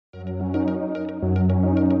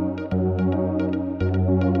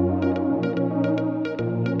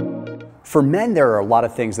For men, there are a lot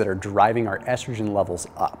of things that are driving our estrogen levels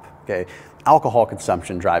up, okay? Alcohol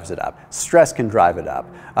consumption drives it up. Stress can drive it up.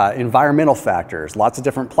 Environmental factors, lots of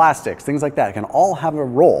different plastics, things like that can all have a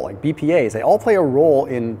role. Like BPAs, they all play a role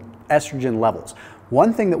in estrogen levels.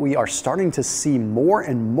 One thing that we are starting to see more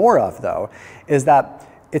and more of, though, is that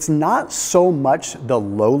it's not so much the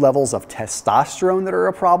low levels of testosterone that are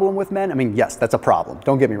a problem with men. I mean, yes, that's a problem,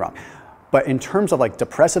 don't get me wrong. But in terms of like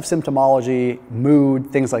depressive symptomology,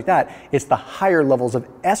 mood, things like that, it's the higher levels of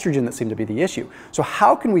estrogen that seem to be the issue. So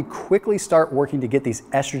how can we quickly start working to get these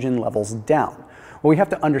estrogen levels down? Well, we have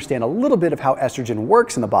to understand a little bit of how estrogen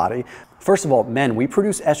works in the body. First of all, men, we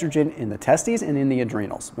produce estrogen in the testes and in the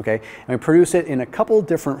adrenals, okay? And we produce it in a couple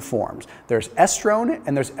different forms. There's estrone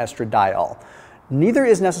and there's estradiol. Neither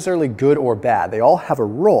is necessarily good or bad. They all have a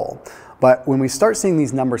role. But when we start seeing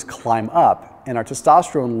these numbers climb up and our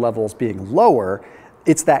testosterone levels being lower,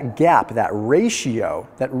 it's that gap, that ratio,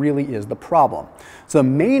 that really is the problem. So the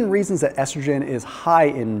main reasons that estrogen is high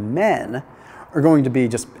in men are going to be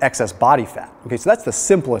just excess body fat. Okay, so that's the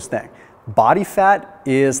simplest thing. Body fat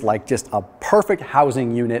is like just a perfect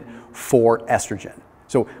housing unit for estrogen.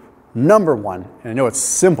 So number one, and I know it's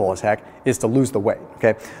simple as heck, is to lose the weight,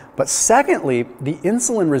 okay? But secondly, the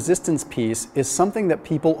insulin resistance piece is something that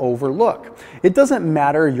people overlook. It doesn't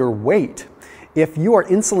matter your weight. If you are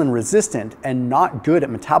insulin resistant and not good at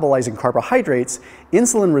metabolizing carbohydrates,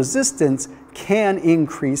 insulin resistance can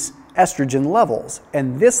increase estrogen levels,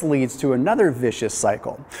 and this leads to another vicious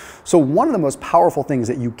cycle. So one of the most powerful things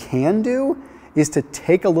that you can do is to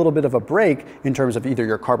take a little bit of a break in terms of either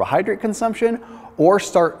your carbohydrate consumption or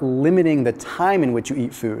start limiting the time in which you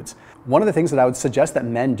eat foods. One of the things that I would suggest that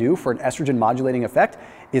men do for an estrogen modulating effect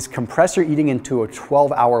is compress your eating into a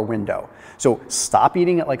 12-hour window. So stop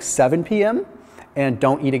eating at like 7 p.m. and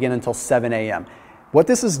don't eat again until 7 a.m. What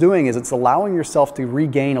this is doing is it's allowing yourself to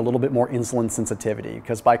regain a little bit more insulin sensitivity,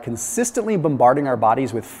 because by consistently bombarding our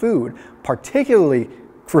bodies with food, particularly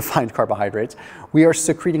refined carbohydrates, we are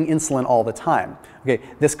secreting insulin all the time. Okay,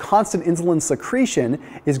 this constant insulin secretion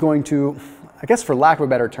is going to, I guess for lack of a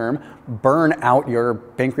better term, burn out your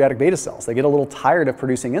pancreatic beta cells. They get a little tired of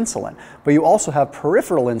producing insulin. But you also have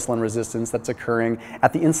peripheral insulin resistance that's occurring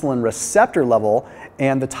at the insulin receptor level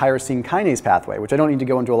and the tyrosine kinase pathway, which I don't need to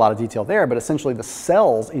go into a lot of detail there, but essentially the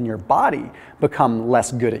cells in your body become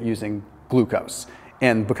less good at using glucose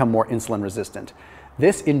and become more insulin resistant.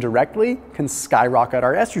 This indirectly can skyrocket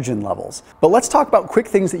our estrogen levels. But let's talk about quick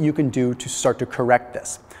things that you can do to start to correct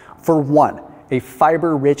this. For one, a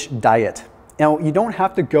fiber-rich diet. Now, you don't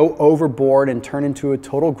have to go overboard and turn into a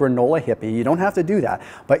total granola hippie. You don't have to do that.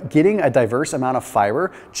 But getting a diverse amount of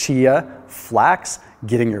fiber, chia, flax,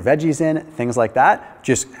 getting your veggies in, things like that,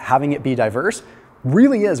 just having it be diverse,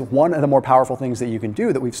 really is one of the more powerful things that you can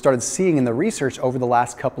do that we've started seeing in the research over the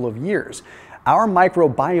last couple of years. Our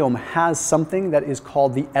microbiome has something that is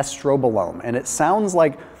called the estrobolome, and it sounds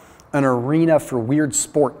like an arena for weird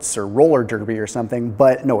sports or roller derby or something,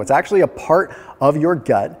 but no, it's actually a part of your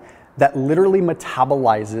gut that literally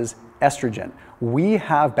metabolizes estrogen. We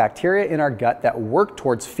have bacteria in our gut that work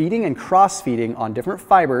towards feeding and cross-feeding on different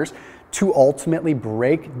fibers to ultimately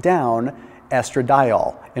break down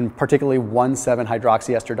estradiol, and particularly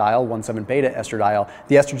 1,7-hydroxyestradiol, 1,7-beta estradiol,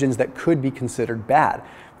 the estrogens that could be considered bad.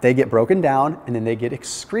 They get broken down and then they get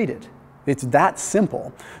excreted. It's that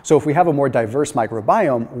simple. So if we have a more diverse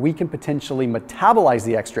microbiome, we can potentially metabolize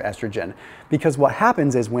the extra estrogen, because what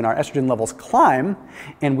happens is when our estrogen levels climb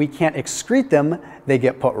and we can't excrete them, they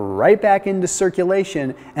get put right back into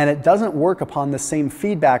circulation, and it doesn't work upon the same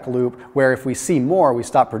feedback loop where if we see more, we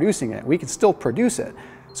stop producing it. We can still produce it.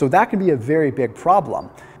 So that can be a very big problem.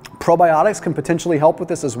 Probiotics can potentially help with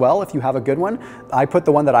this as well if you have a good one. I put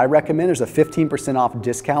the one that I recommend. There's a 15% off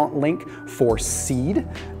discount link for Seed.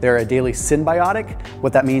 They're a daily Synbiotic.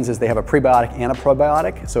 What that means is they have a prebiotic and a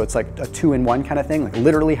probiotic. So it's like a 2-in-1 kind of thing, like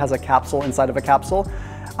literally has a capsule inside of a capsule.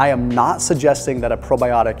 I am not suggesting that a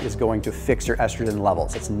probiotic is going to fix your estrogen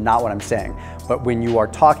levels. That's not what I'm saying. But when you are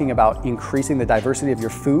talking about increasing the diversity of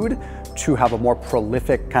your food to have a more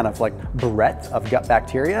prolific kind of like breadth of gut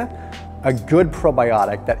bacteria, a good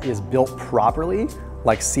probiotic that is built properly,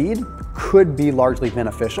 like Seed, could be largely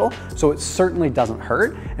beneficial. So it certainly doesn't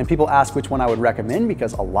hurt. And people ask which one I would recommend,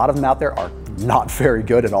 because a lot of them out there are not very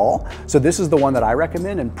good at all. So this is the one that I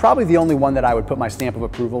recommend, and probably the only one that I would put my stamp of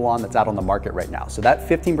approval on that's out on the market right now. So that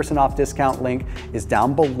 15% off discount link is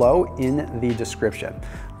down below in the description.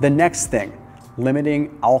 The next thing,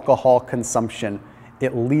 limiting alcohol consumption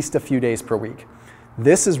at least a few days per week.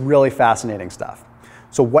 This is really fascinating stuff.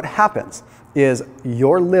 So what happens is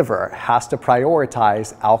your liver has to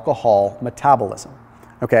prioritize alcohol metabolism,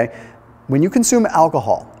 okay? When you consume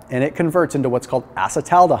alcohol and it converts into what's called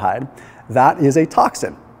acetaldehyde. That is a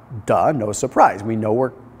toxin. Duh, no surprise. We know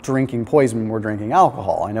we're drinking poison when we're drinking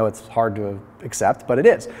alcohol. I know it's hard to accept, but it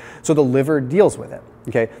is. So the liver deals with it,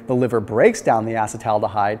 okay? The liver breaks down the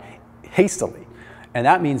acetaldehyde hastily, and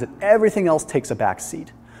that means that everything else takes a back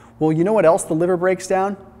seat. Well, you know what else the liver breaks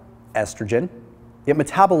down? Estrogen. It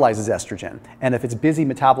metabolizes estrogen, and if it's busy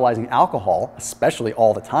metabolizing alcohol, especially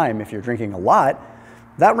all the time if you're drinking a lot,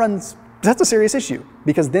 that's a serious issue,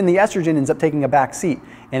 because then the estrogen ends up taking a back seat,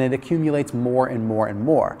 and it accumulates more and more and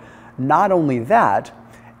more. Not only that,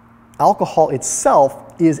 alcohol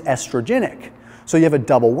itself is estrogenic. So you have a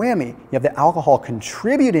double whammy. You have the alcohol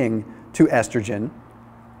contributing to estrogen,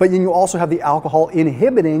 but then you also have the alcohol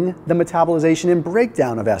inhibiting the metabolization and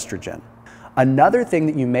breakdown of estrogen. Another thing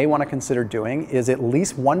that you may want to consider doing is at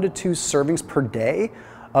least 1 to 2 servings per day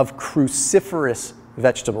of cruciferous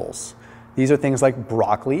vegetables. These are things like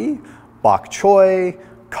broccoli, bok choy,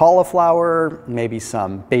 cauliflower, maybe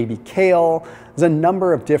some baby kale. There's a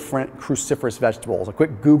number of different cruciferous vegetables. A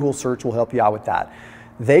quick Google search will help you out with that.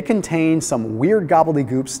 They contain some weird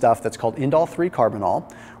gobbledygook stuff that's called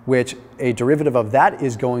indole-3-carbinol, which a derivative of that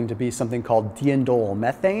is going to be something called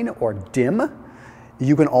diindolylmethane, or DIM.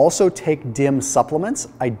 You can also take DIM supplements.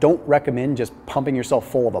 I don't recommend just pumping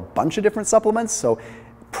yourself full of a bunch of different supplements, so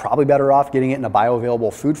probably better off getting it in a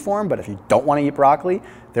bioavailable food form. But if you don't want to eat broccoli,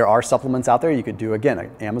 there are supplements out there. You could do, again, an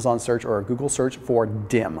Amazon search or a Google search for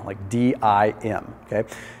DIM, like D-I-M, okay?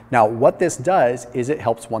 Now, what this does is it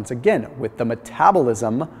helps, once again, with the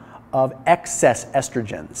metabolism of excess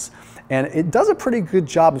estrogens. And it does a pretty good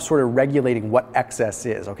job of sort of regulating what excess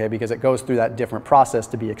is, okay? Because it goes through that different process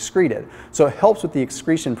to be excreted. So it helps with the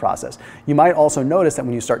excretion process. You might also notice that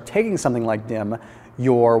when you start taking something like DIM,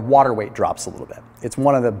 your water weight drops a little bit. It's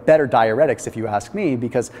one of the better diuretics, if you ask me,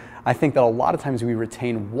 because I think that a lot of times we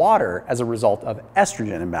retain water as a result of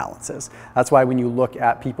estrogen imbalances. That's why when you look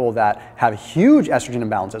at people that have huge estrogen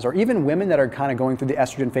imbalances, or even women that are kind of going through the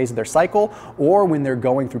estrogen phase of their cycle, or when they're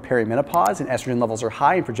going through perimenopause and estrogen levels are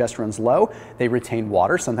high and progesterone's low, they retain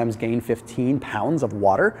water, sometimes gain 15 pounds of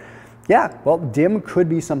water. Yeah, well, DIM could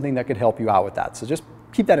be something that could help you out with that. So just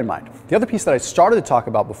keep that in mind. The other piece that I started to talk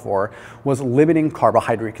about before was limiting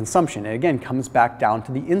carbohydrate consumption. And again, comes back down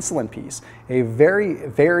to the insulin piece, a very,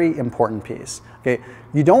 very important piece. Okay,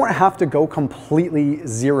 you don't have to go completely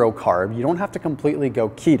zero carb. You don't have to completely go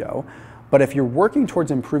keto. But if you're working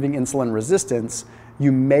towards improving insulin resistance,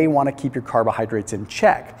 you may want to keep your carbohydrates in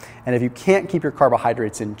check. And if you can't keep your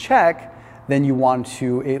carbohydrates in check, then you want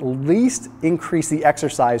to at least increase the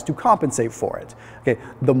exercise to compensate for it. Okay,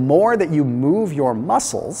 the more that you move your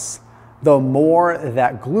muscles, the more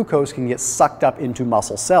that glucose can get sucked up into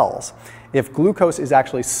muscle cells. If glucose is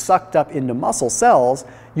actually sucked up into muscle cells,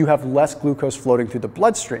 you have less glucose floating through the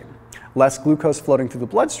bloodstream. Less glucose floating through the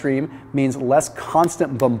bloodstream means less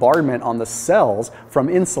constant bombardment on the cells from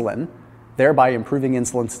insulin, thereby improving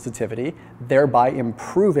insulin sensitivity, thereby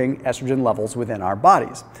improving estrogen levels within our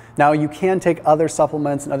bodies. Now, you can take other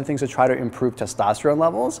supplements and other things to try to improve testosterone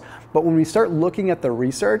levels, but when we start looking at the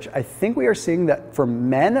research, I think we are seeing that for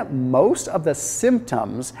men, most of the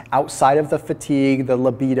symptoms outside of the fatigue, the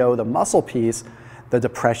libido, the muscle piece, the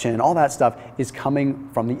depression, all that stuff is coming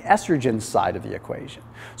from the estrogen side of the equation.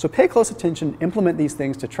 So pay close attention, implement these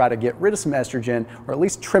things to try to get rid of some estrogen, or at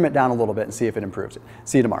least trim it down a little bit and see if it improves it.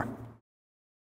 See you tomorrow.